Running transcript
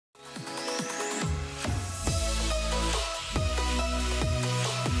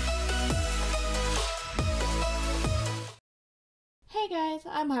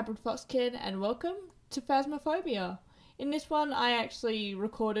I'm Hybrid Fox Kid and welcome to Phasmophobia. In this one I actually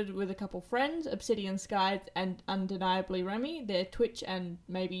recorded with a couple friends, ObsidianSkyes and UndeniablyRemi. Their Twitch and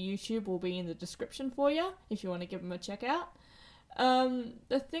maybe YouTube will be in the description for you if you want to give them a check out.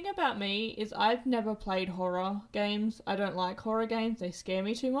 The thing about me is I've never played horror games. I don't like horror games, they scare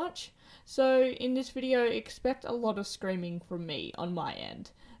me too much. So in this video expect a lot of screaming from me on my end.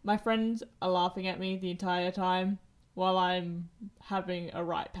 My friends are laughing at me the entire time while I'm having a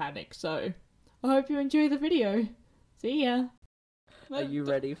right panic, so I hope you enjoy the video. See ya! Are you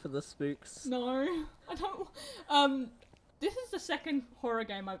ready for the spooks? No, I don't. This is the second horror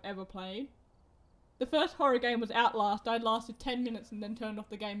game I've ever played. The first horror game was Outlast. I lasted 10 minutes and then turned off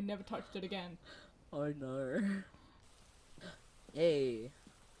the game and never touched it again. Oh no. Yay.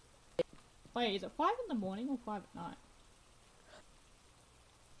 Wait, is it 5 in the morning or 5 at night?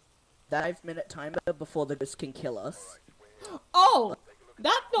 5-minute timer before the ghost can kill us. Oh!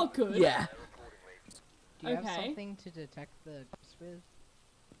 That's not good! Yeah. Do you have something to detect the ghost with?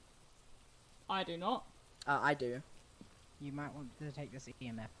 I do not. I do. You might want to take this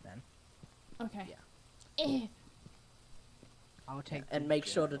EMF then. Okay. Yeah. I'll take and make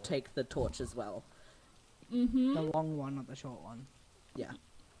sure to take the torch as well. Mm-hmm. The long one, not the short one. Yeah.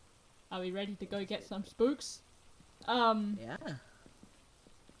 Are we ready to go get some spooks? Yeah.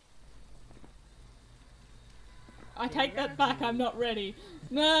 I take that back, I'm not ready.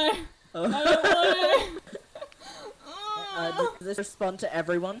 No! I don't want to! Does this respond to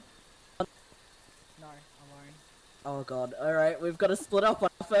everyone? No, alone. Oh god, alright, we've got to split up on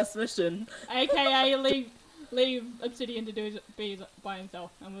our first mission. AKA leave Obsidian to be by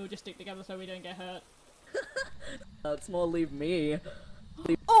himself, and we'll just stick together so we don't get hurt. It's more leave me.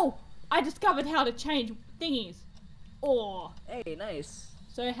 Oh! I discovered how to change thingies! Oh! Hey, nice.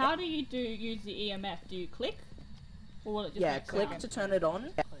 So how do you use the EMF? Do you click? Or will it just make click sound? to turn it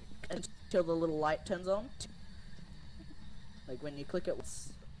on until the little light turns on. Like when you click it,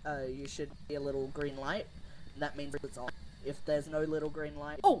 you should see a little green light, and that means it's on. If there's no little green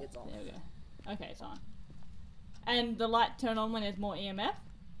light, it's off. There we go. Okay, it's on. And the light turn on when there's more EMF?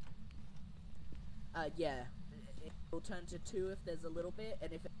 Yeah. It'll turn to 2 if there's a little bit,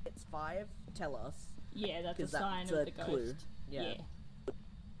 and if it's 5, tell us. Yeah, that's a sign that's of a the ghost. clue. Yeah. Did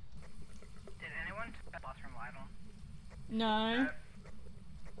anyone turn the bathroom light on? No.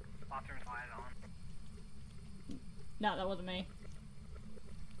 Bathroom light on. No, that wasn't me.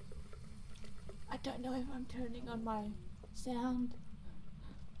 I don't know if I'm turning on my sound.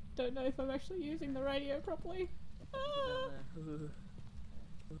 Don't know if I'm actually using the radio properly. Ah.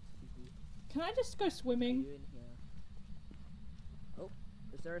 Can I just go swimming? Oh,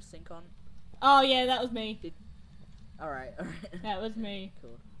 is there a sink on? Oh yeah, that was me. Alright, alright. That was me.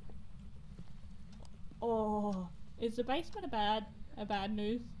 Cool. Oh, is the basement a bad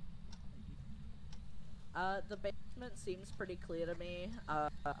news? The basement seems pretty clear to me.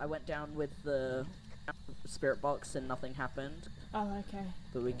 I went down with the spirit box and nothing happened. Oh, okay.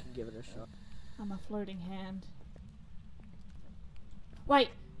 But we can give it a shot. I'm a floating hand. Wait,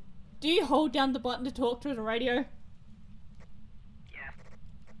 do you hold down the button to talk to the radio? Yeah.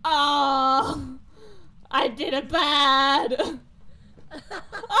 Oh, I did it bad. I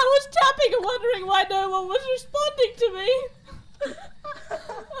was tapping and wondering why no one was responding to me.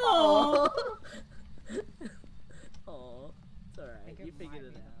 Oh. Oh, it's alright. You figured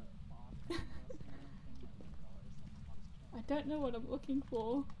it out. I don't know what I'm looking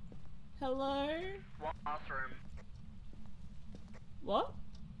for. Hello? What bathroom? What?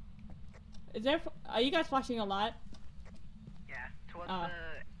 Is there? Are you guys flashing a light? Yeah, towards the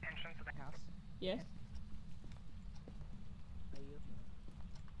entrance of the house. Yes.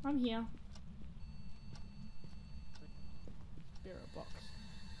 I'm here. Spirit box.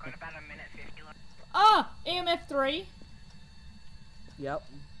 Got about a minute 50 left. Ah! EMF 3. Yep.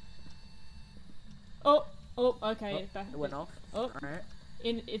 Oh, okay. It's back. It went off. Oh, Alright.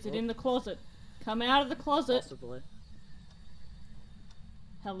 is it in the closet? Come out of the closet. Possibly.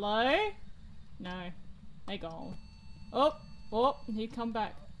 Hello? No. They gone. Oh, he'd come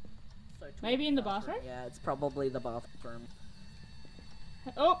back. So Maybe in the bathroom? Yeah, it's probably the bathroom.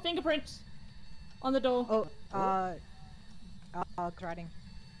 Oh, fingerprints on the door. Oh, writing.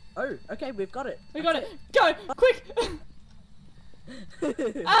 Oh, okay, we've got it. We got it. Go, quick!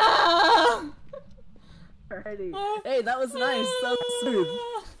 Ah! Alrighty. Hey, that was nice. That was smooth.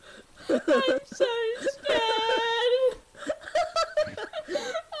 I'm so scared.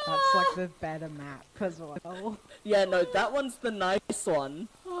 That's like the better map as well. Yeah, no, that one's the nice one.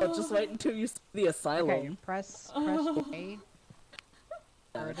 But just wait until you see the asylum. Okay, press A.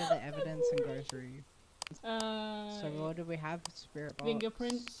 Go to the evidence and go through. So what do we have? Spirit box,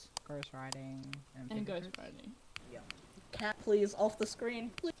 fingerprints, ghost riding, and ghost riding. Yeah. Cat, please, off the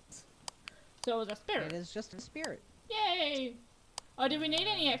screen, please. So it was a spirit. It is just a spirit. Yay! Oh, do we need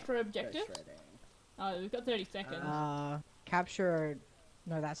any extra objectives? Ghost riding. Oh, we've got 30 seconds. Capture.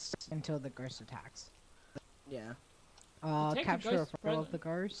 No, that's until the ghost attacks. Yeah. Detect Capture a ghost photo of present. the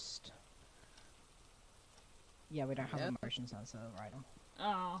ghost. Yeah, we don't have Yeah. a motion sensor right now.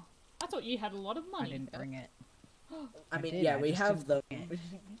 Oh, I thought you had a lot of I money. didn't bring it. I mean, did, yeah, I we just have them. didn't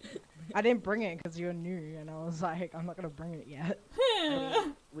I didn't bring it because you're new, and I was like, I'm not gonna bring it yet.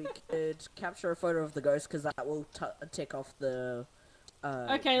 We could capture a photo of the ghost because that will tick off the.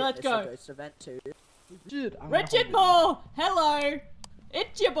 Okay, let's witness the go. Ghost event too. Dude, Richard Moore! Hello!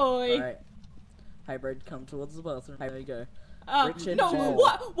 It's your boy! Alright. Hybrid, come towards the bathroom. There you go. Richard no, Moore.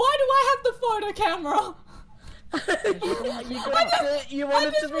 why do I have the photo camera? you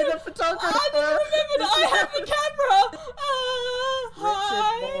wanted to be the photographer. I remembered I have the camera!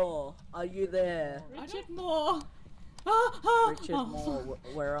 Hi! Richard Moore, are you there? Richard Moore. Richard Moore,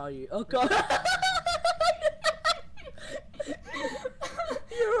 where are you? Oh god.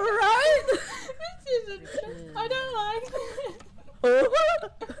 You're alright? This isn't. I don't like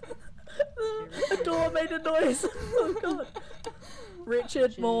The door made a noise. Oh god.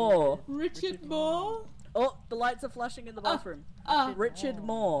 Richard Moore. Richard Moore? Oh, the lights are flashing in the bathroom. Richard Moore.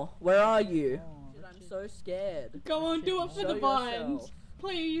 Moore, where are you? Oh, I'm so scared. Go on, do it for Show the vines. yourself.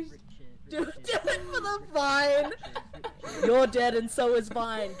 Please. Do it for the Vine. You're dead and so is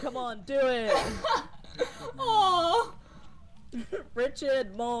Vine. Come on, do it. Oh.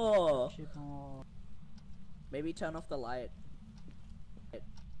 Richard Moore. Moore. Maybe turn off the light.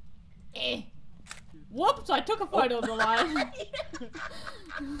 Whoops, I took a photo of the line.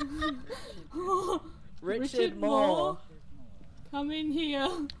 Richard Moore. Come in here.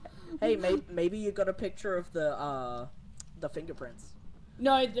 Hey, maybe you got a picture of the fingerprints.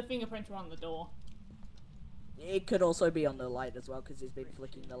 No, the fingerprints were on the door. It could also be on the light as well, because he's been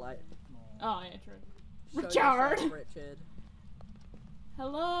flicking the light. Oh, yeah, true. Show Richard! yourself, Richard.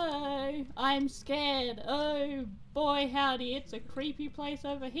 Hello, I'm scared. Oh boy, howdy, it's a creepy place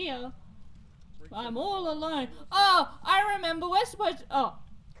over here. I'm all alone. Oh, I remember, we're supposed to... Oh.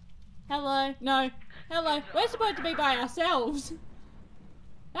 Hello, no. Hello, we're supposed to be by ourselves.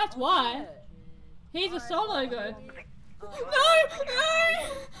 That's why. He's a solo ghost. No!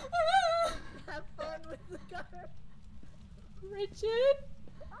 Have fun with the car. Richard?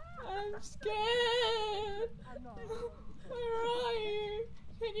 I'm scared. Where are you?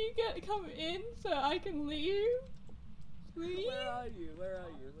 Can you come in so I can leave? Please? Where are you? Where are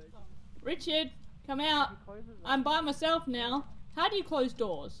you? Richard, come out. I'm by myself now. How do you close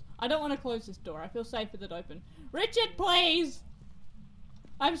doors? I don't want to close this door. I feel safe with it open. Richard, please!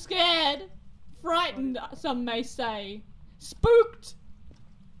 I'm scared. Frightened, some may say. Spooked!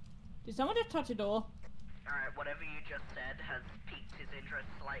 Did someone just touch a door? Alright, whatever you just said has piqued his interest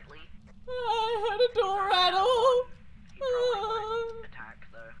slightly. I heard a door rattle. He probably won't attack,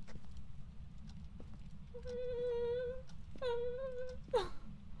 though.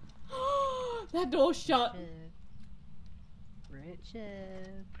 That door shut. Richard.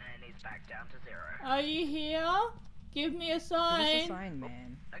 And he's back down to 0. Are you here? Give me a Give us a sign. sign,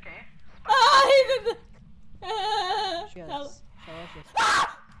 man. Okay. Ah, he's in the... Show Help. us. Show us your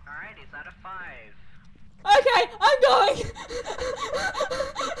Alright, he's at a 5. Okay, I'm going. You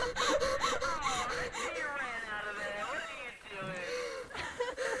ran out of there. What are you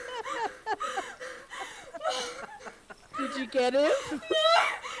doing? Did you get him? He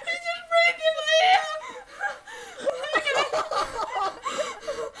just breathed in my ear.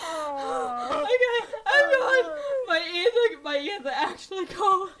 Okay, I'm going. My ears are actually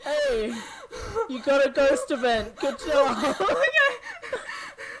cold. Hey, you got a ghost event. Good job. Okay.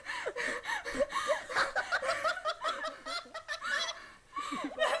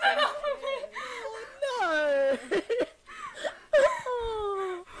 That's enough of me. No.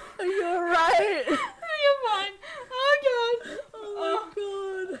 Oh, are you alright? You're fine. Oh god. Oh my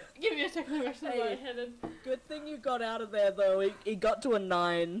god. Give me a second. I'm actually Hey. lightheaded. Good thing you got out of there though. He got to a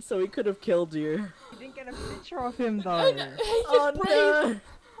 9, so he could have killed you. You didn't get a picture of him though. Oh, no. He just Oh breathed. no.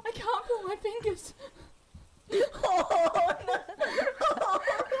 I can't feel my fingers. Oh no.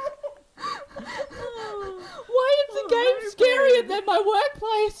 Why is the game scarier than my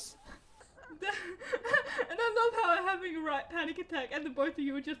workplace? And I love how I'm having a right panic attack and the both of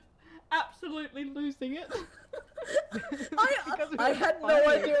you are just absolutely losing it. I had no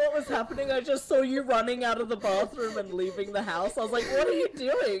idea what was happening. I just saw you running out of the bathroom and leaving the house. I was like, what are you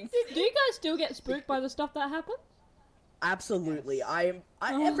doing? Do you guys still get spooked by the stuff that happens? Absolutely.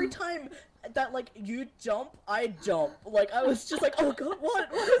 Every time that like you jump, I jump. Like I was just like, oh god, what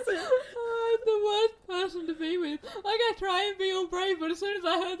is it? I'm the worst person to be with. Like, I try and be all brave, but as soon as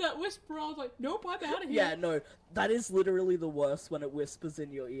I heard that whisper, I was like, nope, I'm out of here. Yeah, no, that is literally the worst when it whispers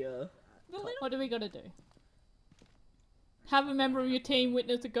in your ear. What do we gotta do? Have a member of your team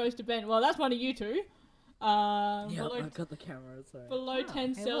witness a ghost event. Well, that's one of you two. Yeah, Below, I've got the camera, sorry. below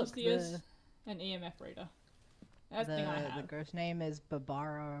 10 hey, look, Celsius, an EMF reader. That's the thing I the have. ghost name is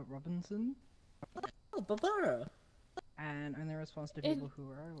Barbara Robinson, Oh, Barbara. and only responds to people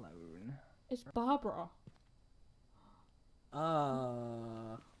who are alone. It's Barbara.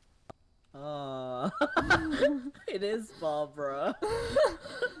 It is Barbara.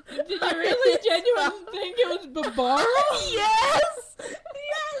 Did you really genuinely think it was Barbara? Yes!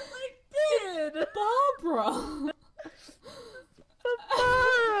 Yes, I did! Barbara!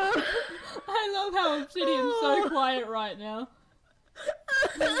 Barbara! I love how Obsidian's so quiet right now.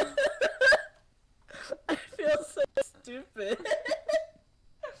 I feel so stupid.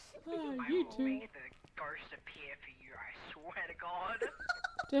 Oh, I you will two. make the ghost appear for you, I swear to God.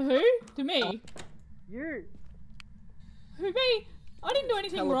 To who? To me? You. Who, me? I didn't do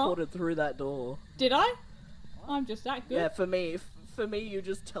anything wrong. Teleported through that door. Did I? I'm just that good. Yeah, for me, you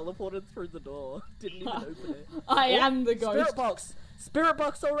just teleported through the door. Didn't even open it. I am the Spirit ghost. box! Spirit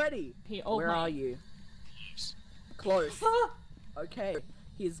box already! Where mate. are you? Close. Okay,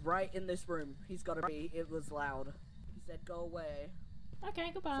 he's right in this room. He's gotta be. It was loud. He said go away.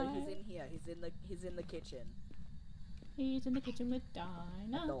 Okay, goodbye. So he's in here. He's in the kitchen. He's in the kitchen with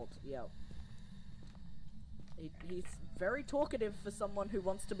Dinah. Adult. Yep. He's very talkative for someone who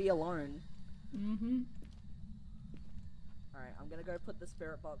wants to be alone. Mm-hmm. Alright, I'm gonna go put the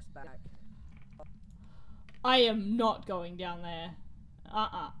spirit box back. I am not going down there.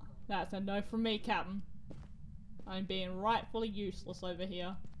 That's a no from me, Captain. I'm being rightfully useless over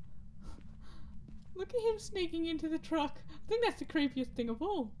here. Look at him sneaking into the truck. I think that's the creepiest thing of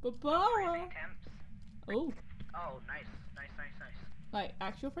all. Barbara. Freezing temps. Oh, Oh, nice. like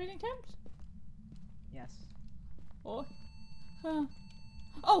actual freezing temps? Yes. Or?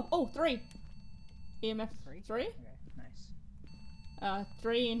 Oh, 3. EMF 3? Okay, nice.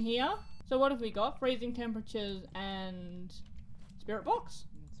 3 in here. So what have we got? Freezing temperatures and spirit box?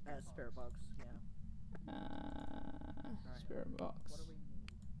 Spirit box, yeah. Spirit box. What do we need?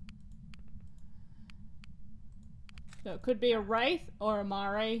 So it could be a wraith or a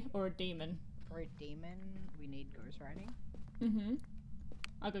mare or a demon. For a demon, we need ghost writing. Mm-hmm.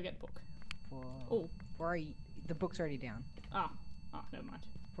 I'll go get the book. Oh. The book's already down. Oh, never mind.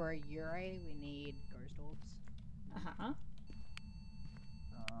 For a Ure, we need ghost orbs. Uh-huh.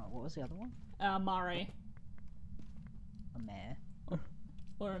 What was the other one? Mare. A mare.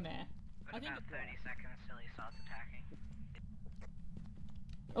 Or a mare. I think. About 30 seconds till he starts attacking.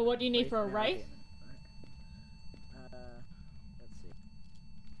 Oh, what do you need for a Now wraith? Let's see.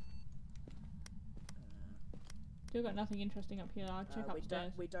 Still got nothing interesting up here. I'll check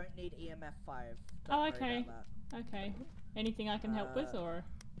upstairs. We don't need EMF 5. Oh, Don't worry okay. about that. Okay. Anything I can help with, or?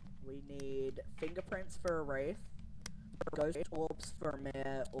 We need fingerprints for a wraith, ghost orbs for a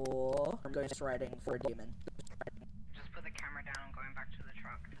mare, or ghost writing for a demon. Just put the camera down. I'm going back to the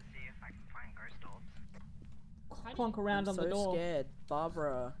truck to see if I can find ghost orbs. Clonk around on I'm the so door. scared.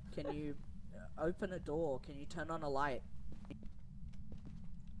 Barbara, can you open a door? Can you turn on a light?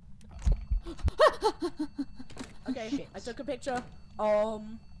 Okay, Shit. I took a picture.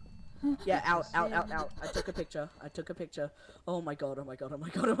 Yeah, out. I took a picture. Oh my god.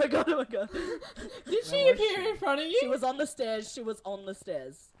 Did she appear in front of you? She was on the stairs.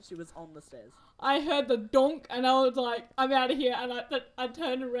 I heard the donk and I was like, I'm out of here, and I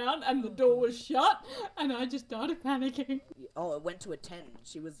turned around and the door was shut and I just started panicking. Oh, it went to a 10.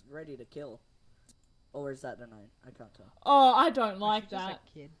 She was ready to kill. Or is that a 9? I can't tell. Oh, I don't like She's just that.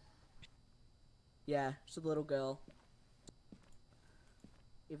 a kid. Yeah, she's a little girl.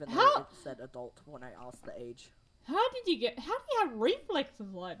 Even though How- it said adult when I asked the age. How do you have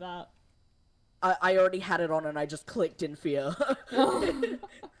reflexes like that? I already had it on and I just clicked in fear.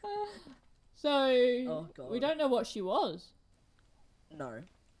 So, Oh, God. we don't know what she was. No.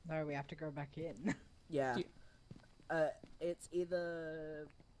 No, we have to go back in. Yeah. Do- It's either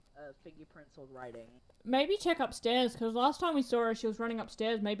fingerprints or writing. Maybe check upstairs, because last time we saw her, she was running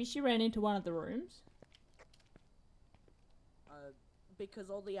upstairs. Maybe she ran into one of the rooms.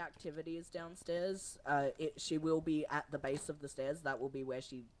 Because all the activity is downstairs, she will be at the base of the stairs. That will be where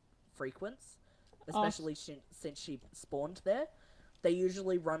she frequents. Especially since she spawned there. They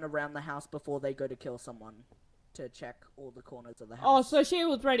usually run around the house before they go to kill someone. To check all the corners of the house. Oh, so she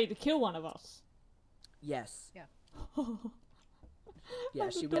was ready to kill one of us. Yes. Yeah. Yeah,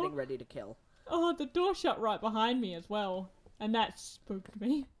 And the she door- winning ready to kill. Oh, the door shut right behind me as well. And that spooked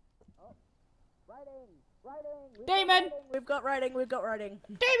me. Writing! Demon! We've got writing! Demon!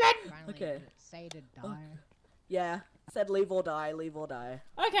 Finally, Okay. say to die. Yeah, said leave or die, leave or die.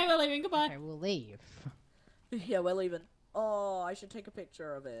 Okay, we're leaving. Goodbye. Okay, we'll leave. Yeah, we're leaving. Oh, I should take a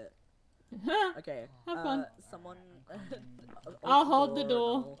picture of it. Okay. Have fun. Someone. I'll hold the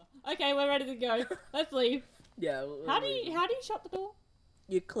door. and I'll- Okay, we're ready to go. Let's leave. Yeah. How do you shut the door?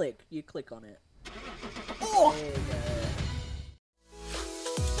 You click on it. Oh! There you go.